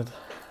about it.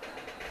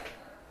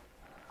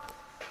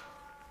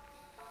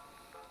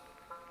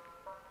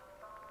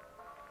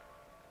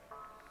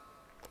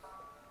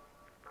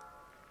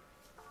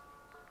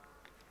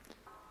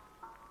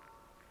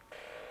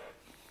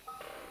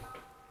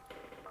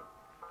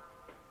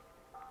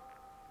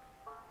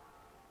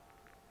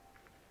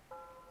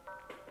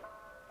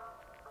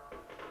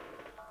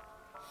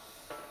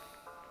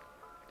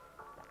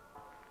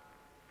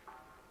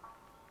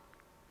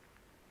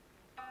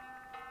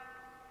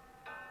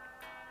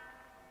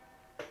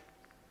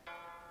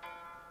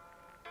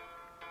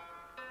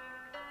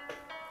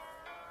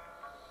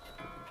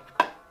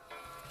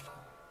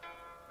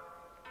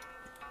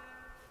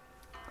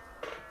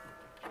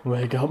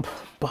 Wake up,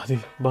 Buddy.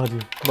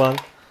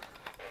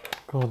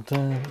 God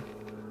damn.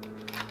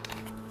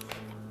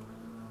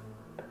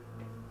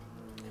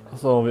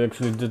 So we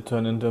actually did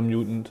turn into a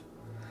mutant.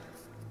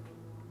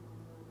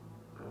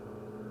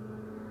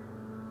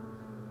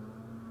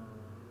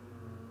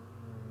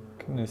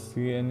 Can I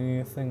see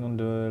anything on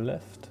the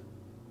left?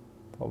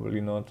 Probably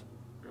not.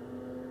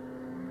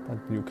 But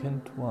you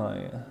can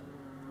try.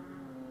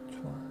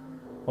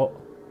 Oh,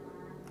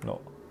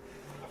 no.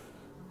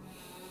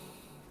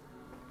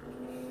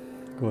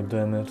 God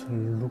damn it,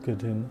 look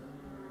at him.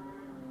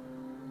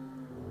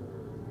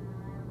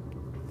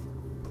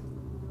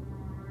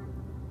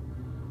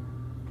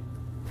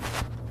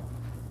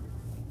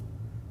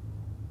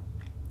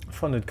 I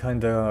found it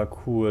kinda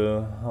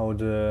cool how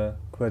the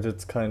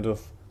credits kind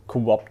of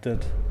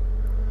corrupted.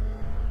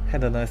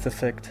 Had a nice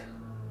effect.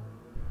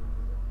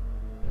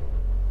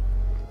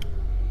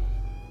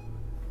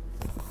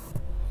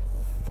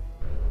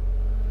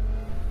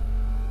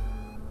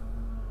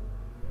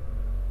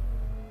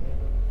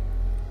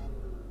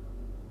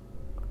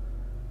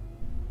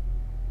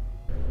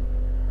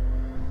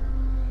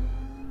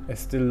 I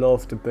still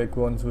love the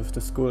backgrounds with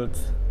the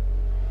skulls.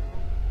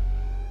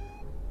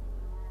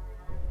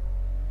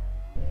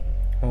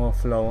 Or a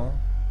flower.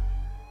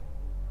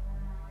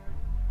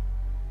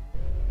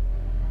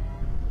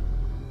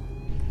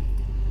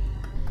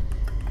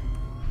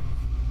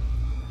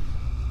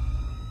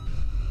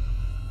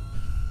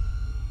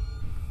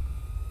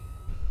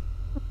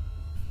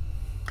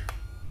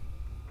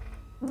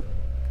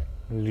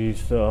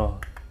 Lisa.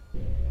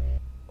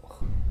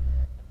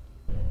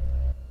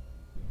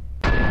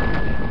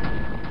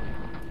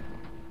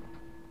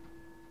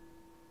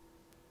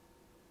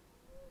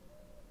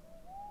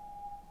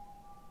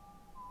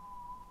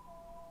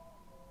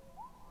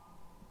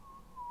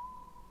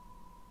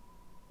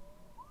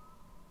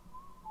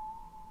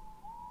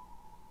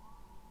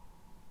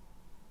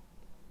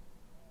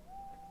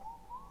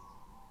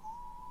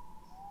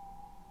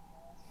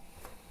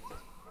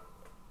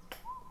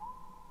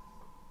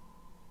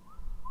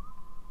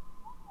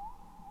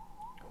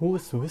 Who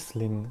is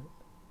whistling?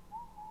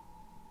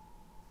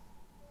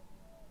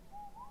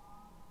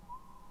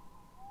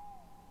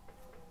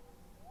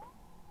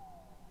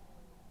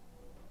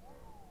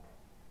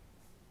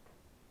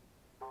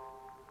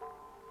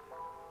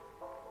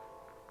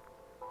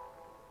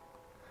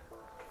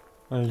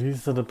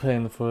 Lisa the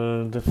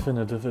Painful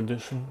Definitive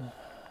Edition.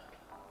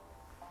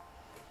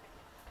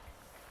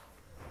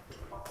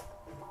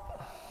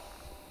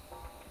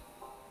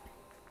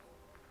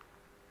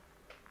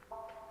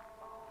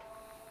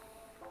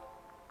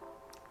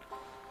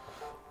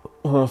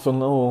 So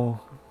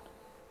now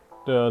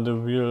they are the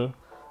real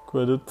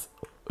credits,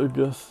 I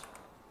guess.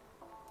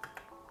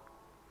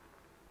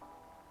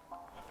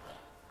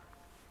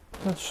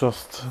 Let's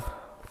just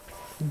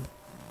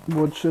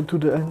watch it to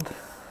the end.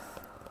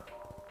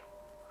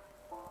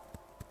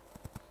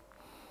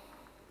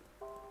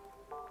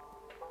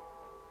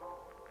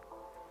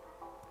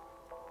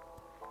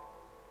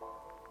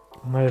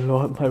 My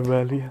lord, my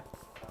rally.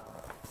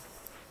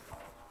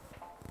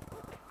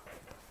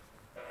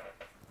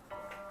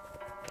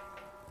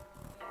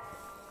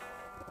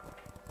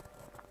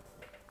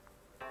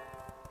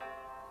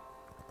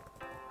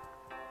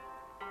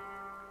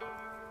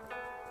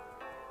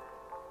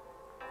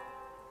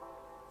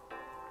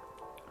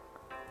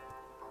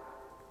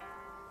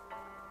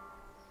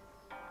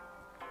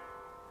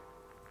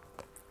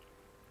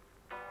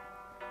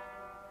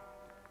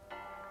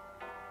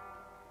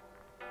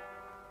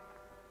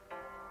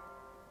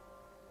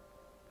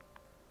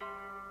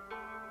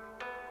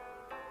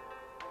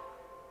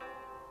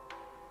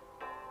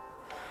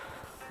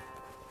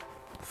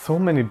 So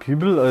many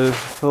people. I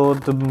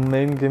thought the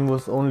main game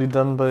was only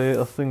done by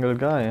a single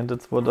guy, and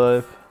that's what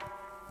I've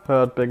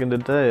heard back in the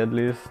day, at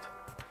least.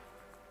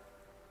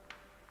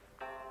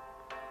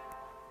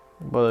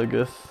 But I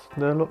guess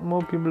there are a lot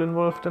more people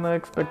involved than I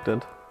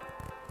expected.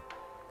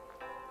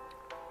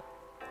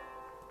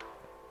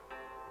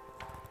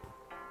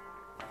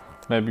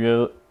 Maybe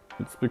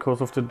it's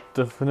because of the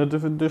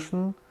definitive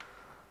edition,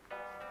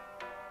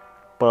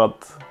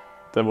 but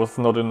there was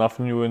not enough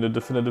new in the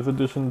definitive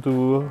edition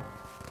to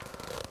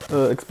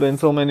explain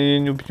so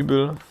many new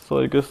people, so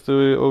I guess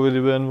they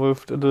already were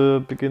involved at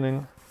the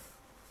beginning.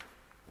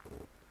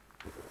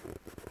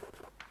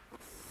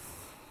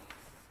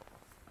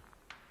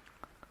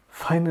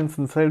 Finance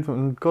and sales,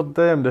 and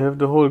goddamn, they have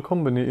the whole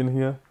company in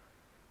here.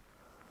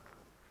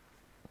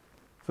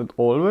 Is it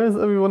always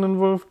everyone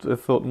involved? I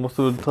thought most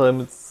of the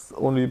time it's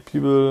only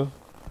people,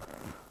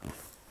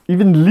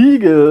 even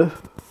legal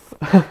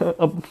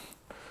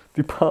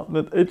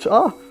department,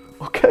 HR,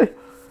 okay.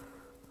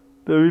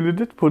 They really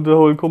did put the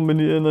whole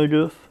company in, I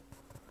guess.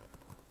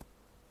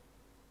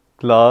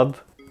 Glad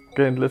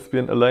gained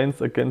lesbian alliance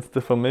against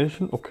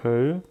defamation,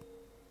 okay.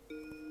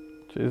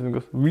 Jason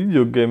goes,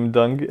 video game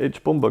donkey,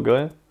 H-Bomber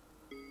guy.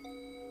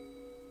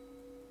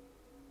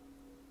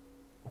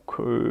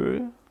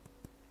 Okay.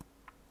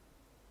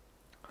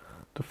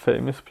 The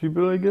famous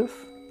people, I guess.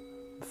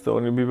 It's the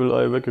only people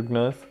I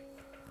recognize.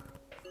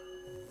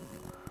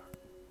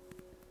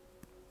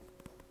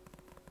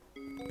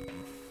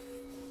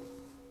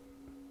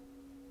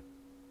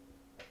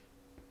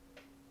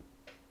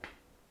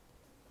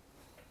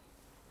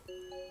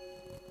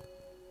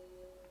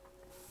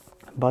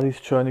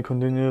 Buddy's journey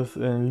continues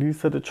and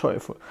Lisa the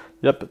Joyful.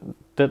 Yep,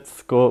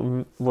 that's what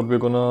we're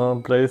gonna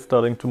play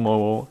starting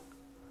tomorrow.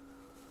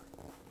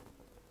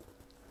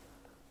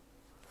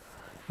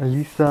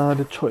 Lisa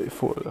the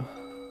Joyful.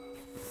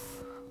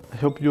 I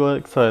hope you are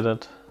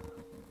excited.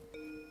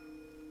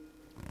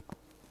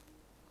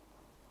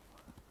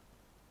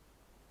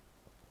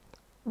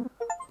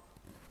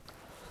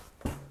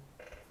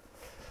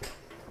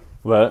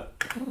 Well,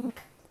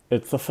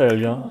 it's a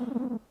failure.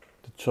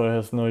 The joy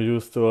has no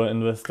use to our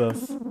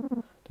investors.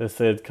 They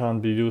say it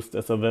can't be used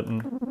as a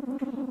weapon.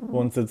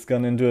 Once it's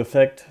gone into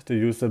effect, the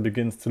user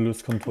begins to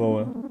lose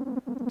control.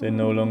 They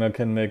no longer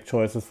can make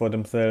choices for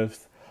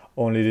themselves.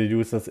 Only the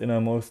user's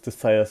innermost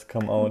desires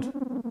come out.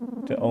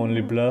 The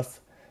only plus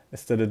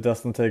is that it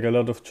doesn't take a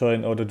lot of joy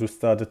in order to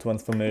start the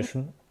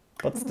transformation.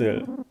 But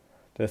still,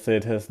 they say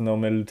it has no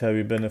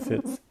military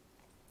benefits.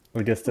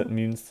 I guess that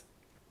means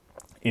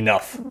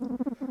enough.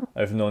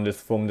 I've known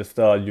this from the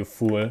start, you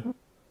fool.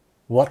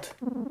 What?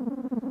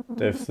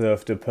 They've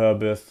served their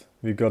purpose.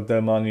 We got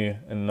their money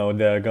and now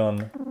they're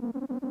gone.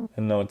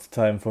 And now it's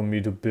time for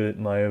me to build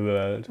my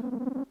world.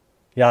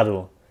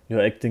 Yado,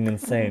 you're acting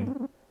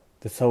insane.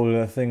 This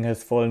whole thing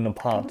has fallen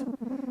apart.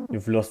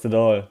 You've lost it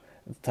all.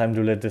 It's time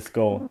to let this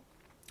go.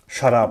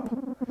 Shut up.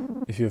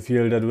 If you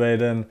feel that way,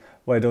 then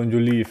why don't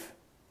you leave?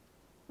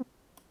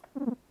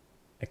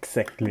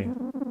 Exactly.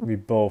 We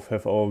both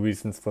have our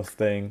reasons for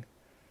staying.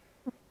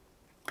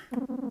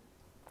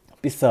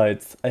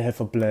 Besides, I have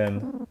a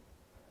plan.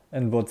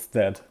 And what's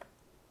that?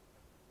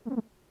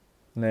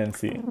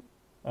 Nancy.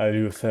 I'll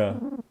use her.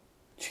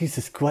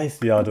 Jesus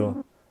Christ,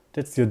 Yado.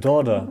 That's your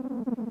daughter.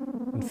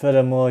 And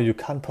furthermore, you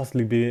can't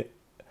possibly be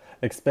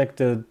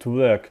expected to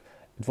work.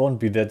 It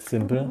won't be that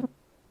simple.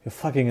 You're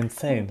fucking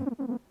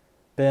insane.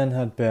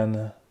 Bernhard,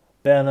 Bernhard.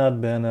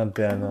 Bernhard, Bernhard,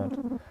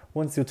 Bernhard.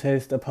 Once you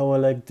taste a power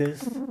like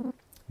this,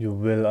 you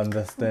will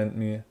understand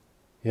me.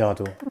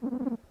 Yado.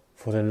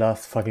 For the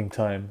last fucking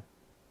time.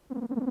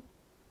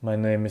 My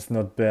name is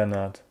not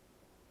Bernhard.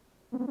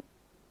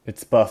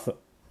 It's Bath.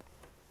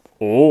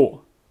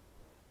 Oh.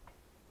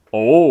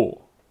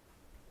 Oh.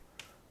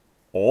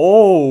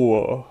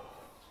 Oh.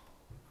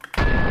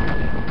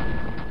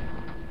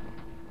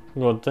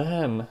 God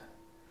damn.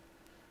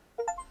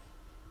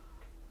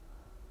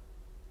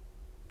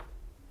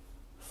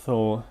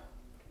 So,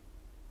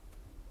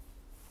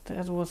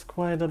 that was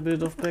quite a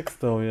bit of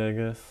backstory, I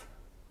guess.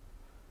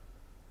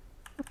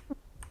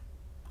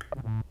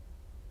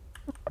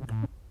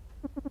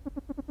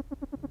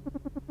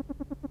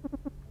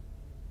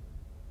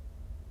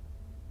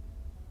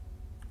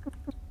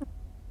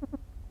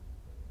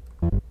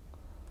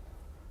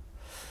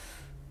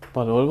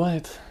 But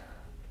alright,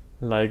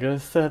 like I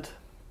said,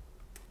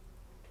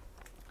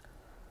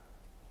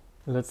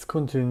 let's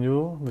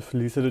continue with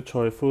Lisa the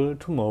Joyful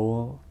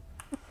tomorrow.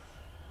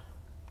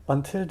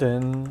 Until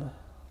then,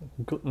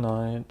 good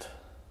night.